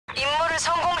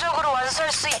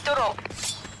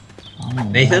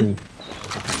Nathan?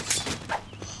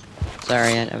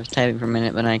 Sorry, I was typing for a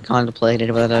minute, but I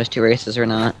contemplated whether those two races or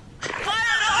not.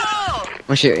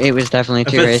 Which it was definitely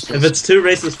two races. If it's two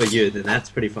races for you, then that's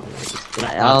pretty fucking racist.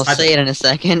 I'll say it in a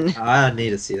second. I need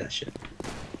to see that shit.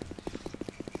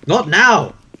 Not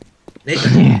now!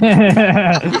 Nathan, he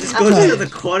just goes to the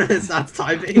corner and starts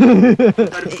typing. I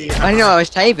didn't know I was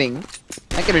typing.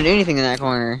 I couldn't do anything in that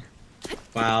corner.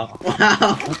 Wow.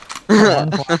 Wow.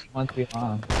 One B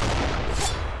long.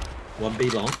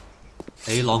 1B long?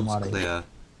 A long's clear.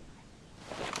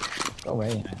 Go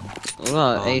away. What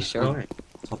about A short?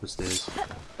 Top of stairs.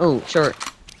 Oh, short.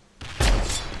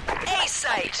 A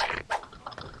site.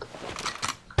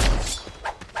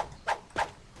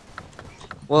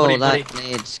 Whoa, Buddy, that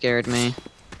nade scared me.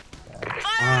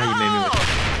 Ah, you made me win.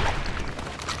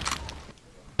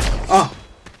 Oh!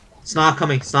 Snark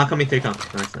coming through come.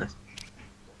 Nice, nice.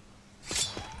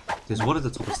 There's one at the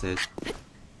top of stairs.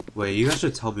 Wait, you guys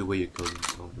should tell me where you're going.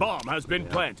 So. Bomb has been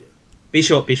planted. Be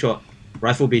short, be short.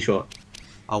 Rifle, be short.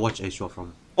 I'll watch A short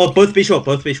from. Oh, both be short,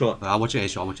 both be short. I'll watch A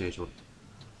short, I'll watch A short.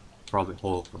 Probably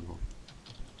hole from hole.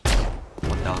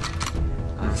 One down.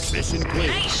 Nice. Mission clear.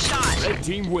 Nice shot. Red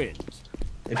team wins.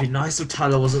 It'd be nice if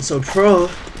Tyler wasn't so pro.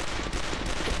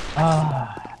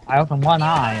 I opened one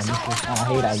eye and this is I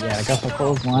hate I get. I guess I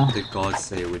closed one. What did God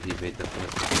say when he made the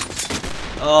first?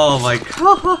 Oh my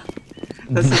god!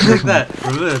 That's just like that.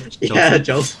 Remember? Yeah,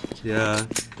 Joseph. Yeah.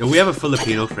 We have a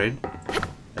Filipino friend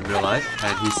in real life,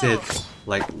 and he said,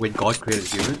 like, when God created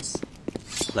humans,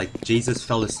 like, Jesus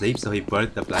fell asleep, so he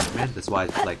burnt the black man. That's why,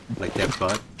 like they're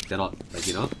burnt. They're not, like,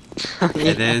 you know?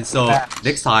 And then, so,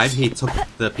 next time, he took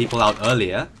the people out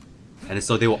earlier, and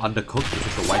so they were undercooked, which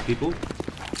is the white people.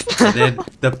 And then,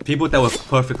 the people that were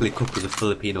perfectly cooked were the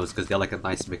Filipinos, because they're like a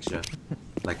nice mixture.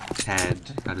 Like,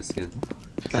 tanned kind of skin.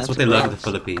 That's what they learned in the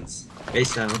Philippines.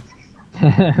 Base down.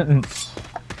 Let's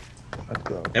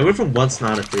go. They went from 1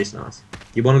 snar to 3 snars.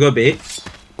 You wanna go B?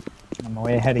 I'm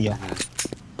way ahead of you. Yeah.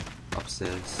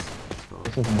 Upstairs. Let's go.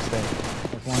 This is a mistake.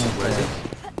 There's one Where is it?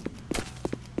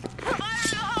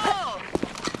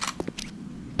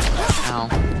 Ow.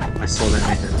 I saw that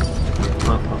Nathan.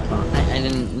 Plant, plant, plant. I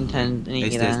didn't intend any A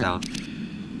of stairs that. down.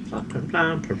 Plant, plant,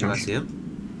 plant, Do you guys see him?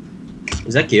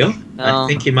 Is that Gil? No. I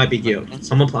think he might be Gil.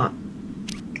 Someone plant.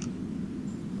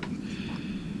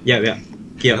 Yeah, yeah.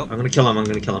 Gil. Yep. I'm gonna kill him, I'm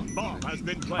gonna kill him. Bomb has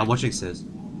been I'm planted. watching stairs.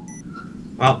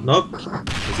 Oh, nope. Is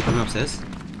he coming upstairs?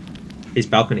 He's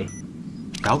balcony.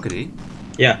 Balcony?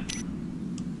 Yeah.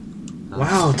 No.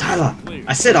 Wow, Tyler.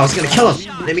 I said I was gonna kill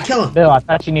him. Let me kill him. Bill, I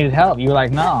thought you needed help. You were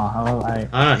like, no.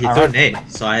 I He threw an A,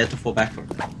 so I had to fall back from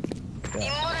him.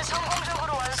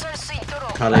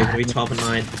 Tyler, you're gonna be 12 and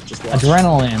 9. Just watch.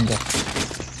 adrenaline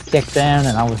just kicked in,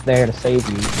 and I was there to save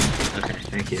you. Okay,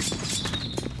 thank you.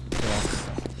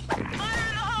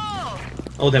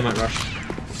 Oh, they might rush.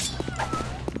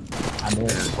 I did.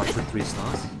 Yeah, watch for 3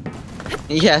 stars.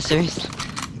 Yeah, seriously.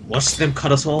 Watch them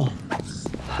cut us all.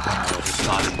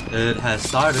 It has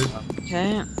started.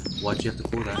 Okay. What, you have to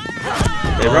pull that?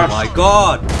 They Oh rush. my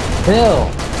god! Bill,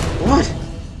 What?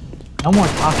 no more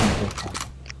talking to this one.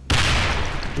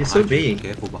 You're so Be big.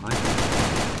 careful behind you.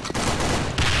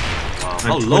 Wow, I'm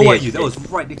how 20 low are you? HP. That was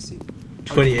right next to you.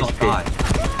 20 Not HP. die.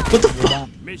 What the You're fuck? done.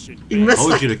 Mission You I missed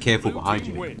told that. you to careful Blue behind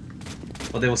team you. wins.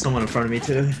 Well, there was someone in front of me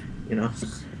too, you know.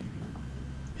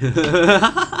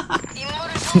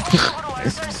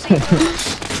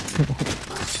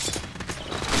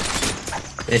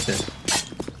 Nathan.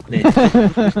 Nathan.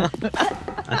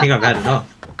 I think I've had enough.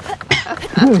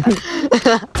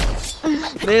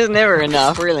 There's never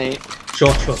enough, really.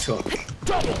 Short, short, short.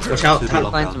 Watch out, Two Tyler.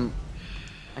 below. Find some.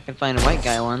 I can find a white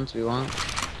guy once we want.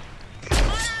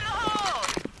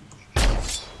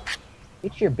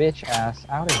 Get your bitch ass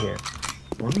out of here.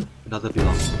 What? Another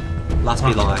belong. Last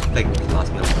belong, I think.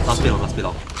 Last belong. Last belong, last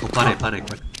belong. Oh, planet,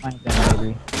 quick. Find them,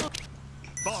 baby.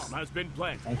 Bomb has been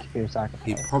planted. Thank you for your He'd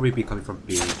sacrifice. probably be coming from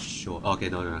B short. Okay,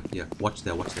 no. Yeah, watch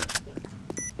there, watch there.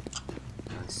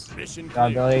 Nice. Mission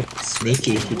God, clear. Billy.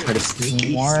 Sneaky. He tried to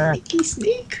sneaky, More.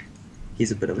 sneak.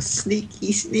 He's a bit of a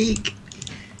sneaky sneak.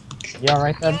 You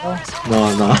alright there, Bill? No,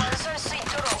 I'm not.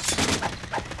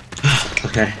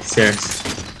 Okay, serious.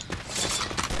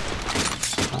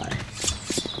 Hi.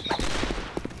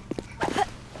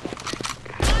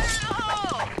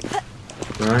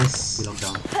 Nice. Belong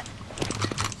down.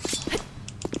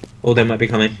 Oh, they might be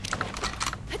coming.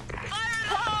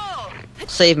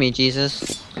 Save me,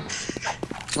 Jesus.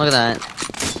 Look at that.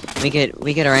 We get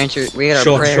our answer. We get our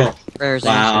Short, short. prayers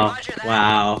Wow. answered.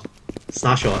 Wow. It's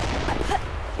not short.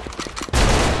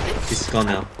 He's gone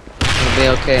now. It'll be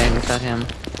okay. I can cut him.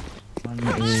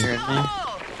 Scared me.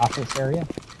 Office area?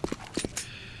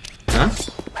 Huh?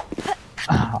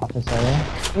 Office area?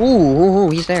 Ooh,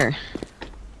 he's there.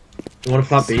 You want to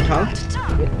plant B, Tyler?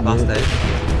 Last day.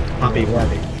 Plant B, plant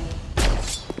B.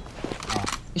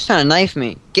 He's trying to knife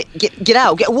me. Get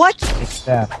out. Get what? Take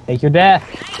death. Take your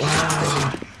death.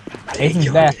 Wow.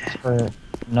 Taking death for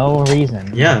no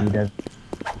reason. Yeah. He does.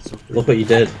 So Look what you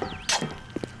did.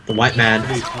 The white man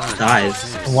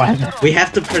dies. What? We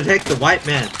have to protect the white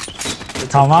man.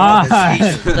 Come on.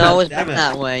 It's always Damn been it.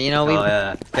 that way. You know, we Oh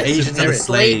yeah, the Asians and the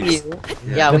enslave slaves.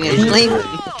 you. Yeah, we The enslave Asians-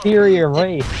 you. The superior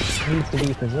race needs to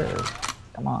be preserved.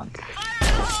 Come on.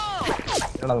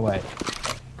 Get out of the way.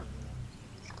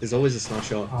 There's always a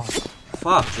snapshot. Oh,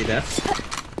 Fuck. See that?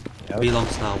 yep.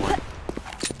 Belongs now one.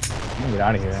 I'm gonna get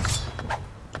out of here.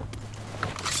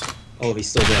 Oh, he's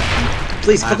still there.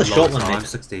 Please cut the short one, I'm mate.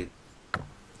 16.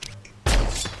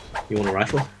 You want a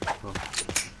rifle?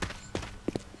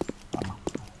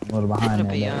 I'm a little behind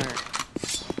Gonna be there.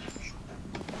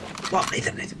 Well,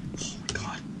 Nathan. Oh my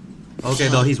god. Okay,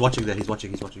 no, he's watching there. He's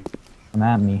watching. Come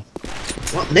at me.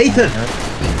 What, Nathan?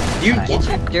 You Get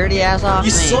your dirty ass off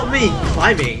you me. saw me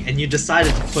climbing and you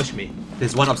decided to push me.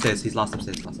 There's one upstairs. He's last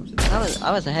upstairs.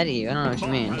 I was ahead of you. I don't know what you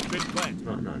mean. Has been planted.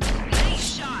 No, no.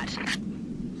 Nice shot.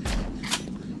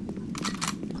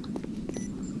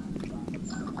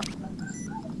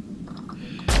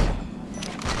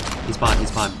 He's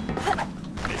fine.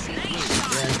 Mission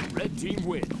clear. Red team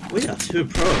win. We are too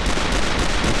pro.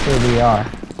 Here we are.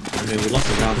 I mean, we lost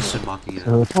a round. Question marking it.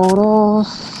 Two todos.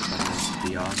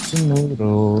 VR.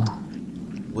 Noodle.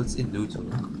 What's in Nuto?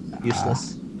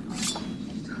 Useless.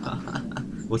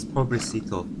 What's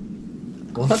Progressito?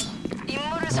 What?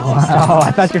 임무를 Oh,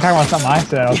 I thought you were talking about something I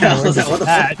said. I was Yeah, like, I was where'd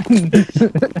like, you what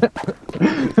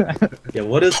get that? Yeah,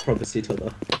 what is Proboscito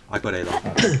though? I got A though.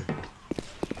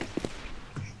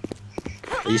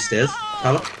 Are you stairs,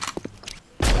 Tyler?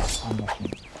 I'm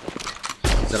watching.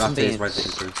 Is that I'm upstairs being right there?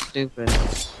 Entrance. stupid.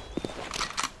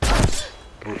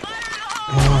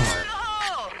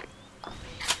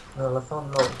 No, la sono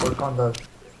qualcosa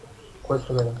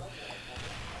questo vero.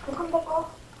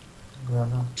 Yeah,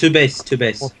 no. Two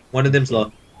base. One of them's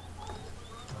low.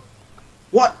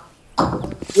 What?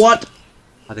 What?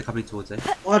 Are they coming towards A?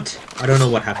 What? I don't know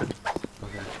what happened.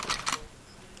 Okay.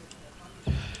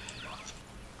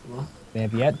 They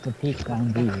have yet to peek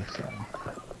down B, so.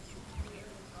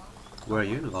 Where are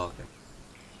you? Oh,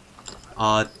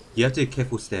 okay. You have to be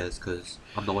careful stairs, because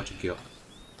I'm not watching Kyo.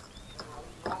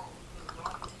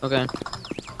 Okay.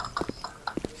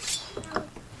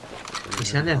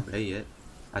 He's down there. Come A yet.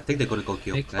 I think they're gonna go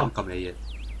Kyo. They haven't come A yet.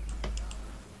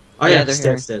 Oh Yeah, yeah,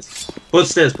 they're stairs. Both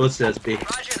stairs, B.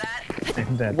 Roger that.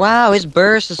 I'm dead. Wow, his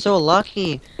burst is so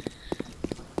lucky.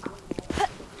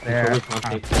 There.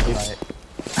 Probably planting.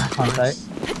 On site.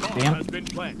 Bomb Damn. has been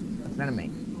planted. That's an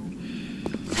enemy.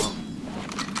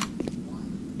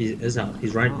 He is out.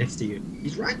 He's right next to you.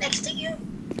 He's right next to you.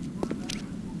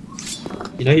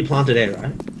 You know he planted A,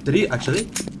 right? Did he actually?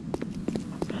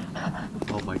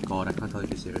 Oh my god, I can't tell if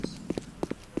you're serious.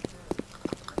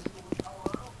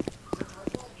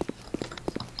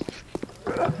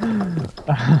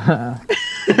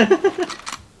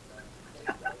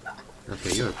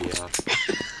 Okay, you're a PR.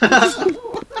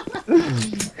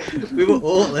 We were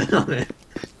all in on it.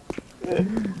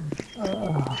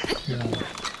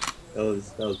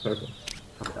 That was perfect.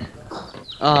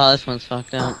 Oh, this one's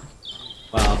fucked up.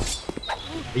 Wow.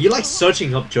 Are you like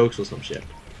searching up jokes or some shit?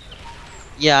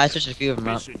 Yeah, I switched a few of them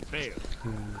up. Mission failed.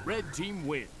 Red team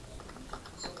win.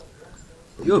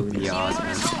 You're PRs,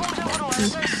 man.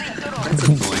 That's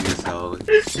annoying as hell.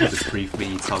 You just brief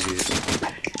me, tell me.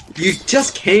 You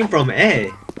just came from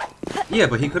A. Yeah,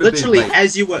 but he could have been Literally, like,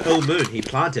 as you were ill moon, he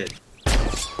planted.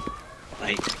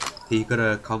 Like, he could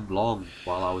have come along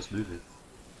while I was moving.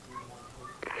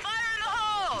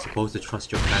 You're supposed to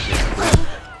trust your family.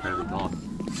 Apparently not.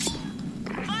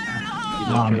 you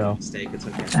No, don't make no. a mistake, it's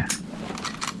okay.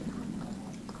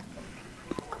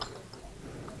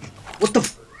 What the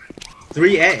f-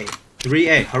 3A.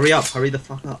 3A, hurry up, hurry the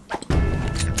fuck up.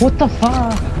 What the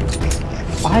fuck?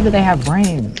 Why do they have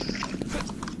brains?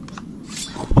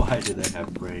 Why do they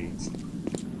have brains?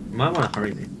 You might want to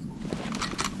hurry me.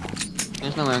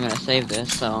 There's no way I'm gonna save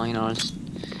this, so, you know, just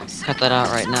cut that out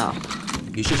right now.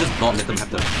 You should just not let them have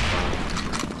the.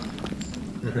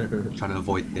 Trying to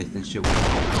avoid this and shit.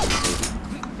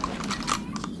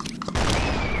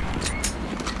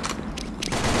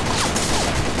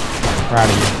 Proud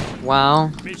of you. Wow.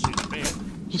 Mission failed.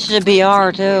 He should be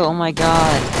BR too, oh my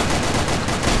god.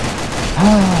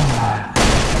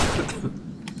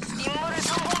 임무를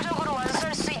성공적으로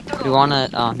완수할 수 있도록 Do you wanna.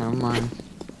 Oh, never mind.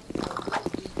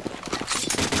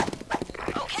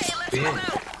 Yeah.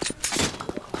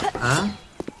 Huh?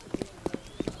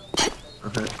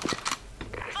 Okay.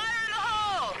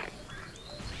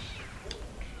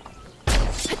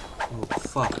 Oh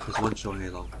fuck, there's one showing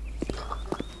it long.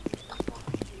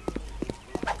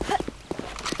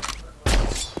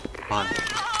 Ban.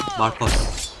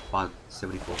 Marcos. Ban.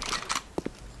 74.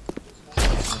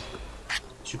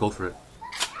 Should go for it.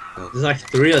 Go. There's like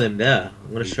 3 of them there.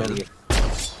 I'm gonna You show get you.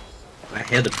 I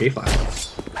hear the pre-fire.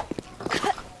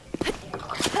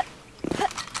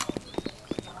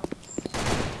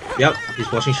 Yep,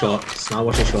 he's watching short. Snark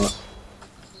watching short.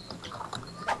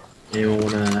 Anyone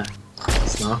wanna...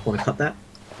 Snark, wanna cut that?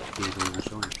 He's not even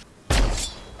showing.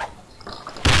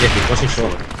 Yeah, he's watching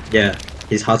short. Yeah,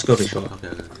 he's hard scoping short. Okay,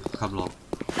 okay. Come long.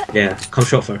 Yeah, come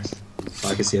short first. So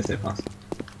I can see if they pass.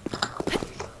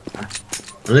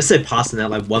 Unless they pass in that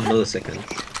like 1 millisecond.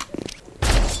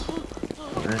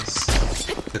 Nice.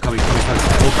 They're coming. All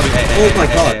coming. Hey, Oh my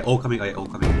god. All coming. All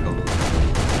coming. Go.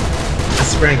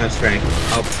 I'm spraying.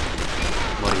 Oh,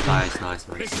 Money. Nice.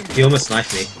 Mission he almost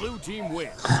sniped me. Blue team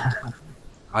wins.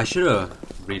 I should have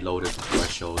reloaded before I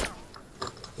showed.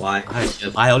 Why?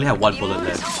 I only had 1 bullet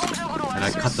left, and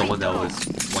I cut the one that was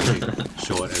watching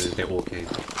short, and they all came.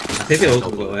 I think they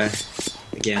all go away.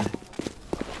 Again.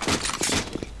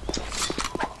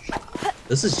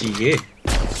 This is GG.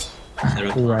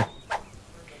 Right.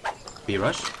 B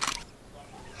rush?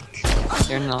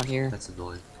 They're not here. That's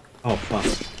annoying. Oh fuck.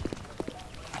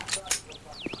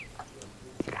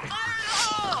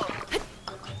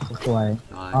 This way.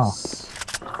 Nice.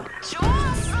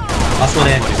 Last one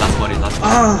in. Last body.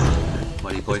 Ah!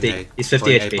 Body going 50. A. He's 50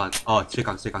 Going HP. A plant. Oh, 3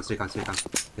 come.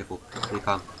 Careful. 3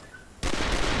 come. Blue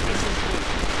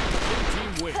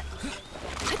team wins.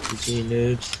 GG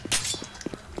noobs.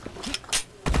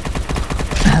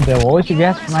 Bill, what would you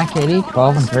guess for my KD?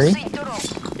 12 and 3?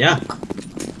 Yeah.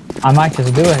 I might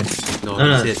just do it. No,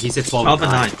 No, he said 12 12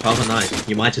 and 9. 12 and 9.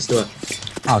 You might just do it.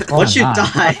 Oh, 12 Once you and 9.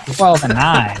 die. 12 and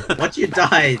 9. Once you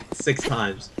die 6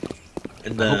 times.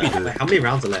 And I hope you do. wait, how many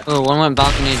rounds are left? Oh, one went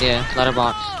balcony to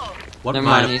letterbox. One Never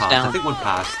might mind, have he's passed. down. I think one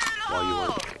passed while you were.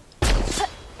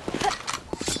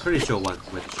 I'm pretty sure one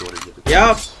went short and did it.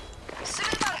 Yup.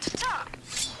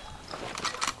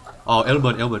 Oh,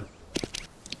 Elman. What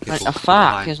Careful. a fuck?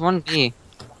 Behind. Here's one B.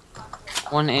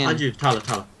 One in. 100. Tyler.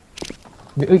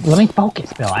 Let me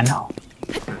focus, Bill. I know.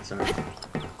 Sorry.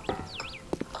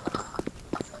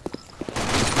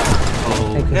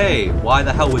 Okay, why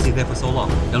the hell was he there for so long?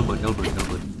 Elman.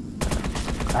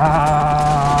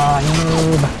 Ah,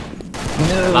 noob.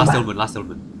 Last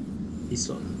Elman. He's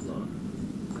so low.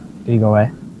 Did he go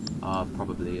away?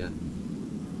 Probably, yeah.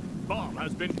 Bomb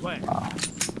has been planted.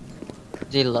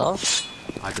 Is he low?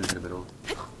 I didn't hit him at all.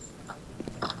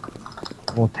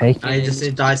 We'll take it. I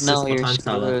just died 6 No, more you're times,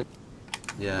 Tyler. screwed.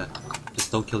 Yeah,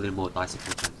 just don't kill anymore, die 6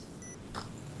 more times.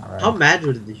 Alright. How mad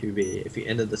would you be if you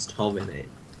ended this 12 and 8?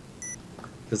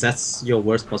 Because that's your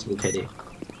worst possible KD.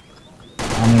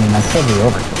 I mean, I could be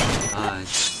over.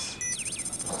 Nice.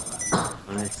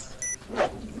 Nice.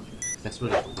 That's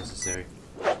really necessary.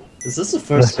 Is this the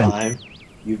first Listen. time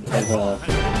you've ever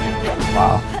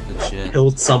Wow. Good shit.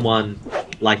 killed someone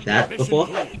like that Mission before?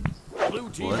 blue. Blue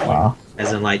team What? Wow.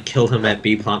 As in, like, kill him at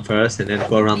B plant first, and then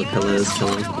go around the pillars, kill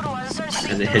him,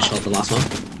 and then headshot the last one?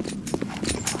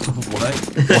 What?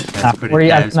 That's pretty 40,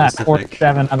 damn I've not specific.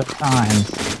 47 other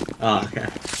times. Oh, okay.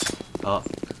 Oh.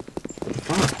 What the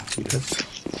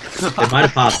fuck? They might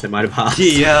have passed,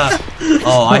 Yeah.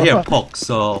 Oh, I hear poke,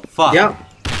 so fuck. Yep.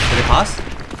 Did it pass?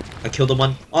 I killed the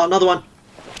one. Oh, another one.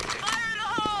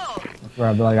 That's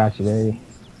where Bill, I got you, baby.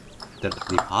 Did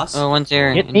he pass? Oh, one's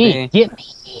here. Get in me! B. Get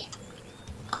me!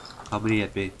 How many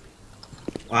at B?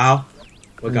 Wow.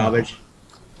 We're garbage.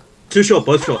 Too short,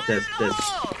 both short. There's.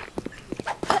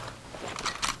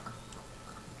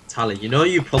 Tyler, you know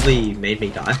you probably made me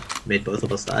die. Made both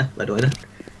of us die by doing it.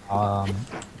 Oh,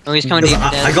 he's coming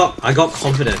Because deep. I got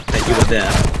confident that you were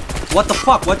there. What the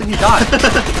fuck? Why did he die?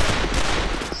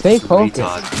 Stay focused,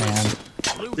 Retard.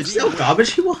 man. Blue Did you see team how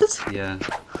garbage he was? Yeah.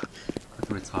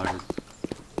 Fucking retarded.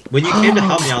 When you came to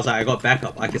help me, I was like, I got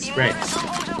backup. I could spray.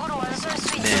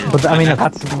 Man, But I mean, my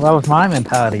that was my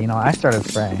mentality. You know, I started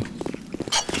spraying.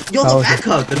 You're that the was just-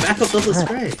 backup. The backup doesn't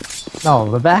spray. No,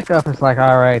 the backup is like,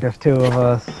 all right, there's 2 of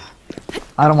us.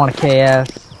 I don't want a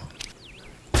KS.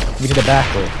 You did it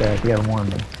backwards, there. You gotta warn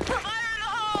me.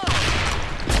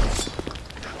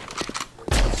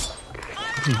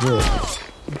 This is good.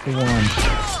 This is one.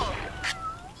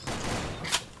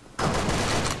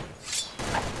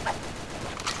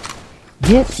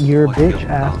 Get your What bitch kill?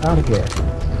 ass out of here.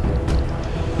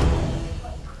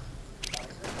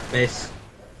 Base.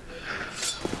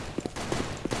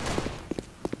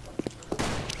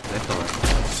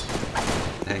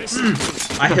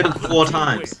 Thanks. I hit him 4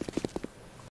 times.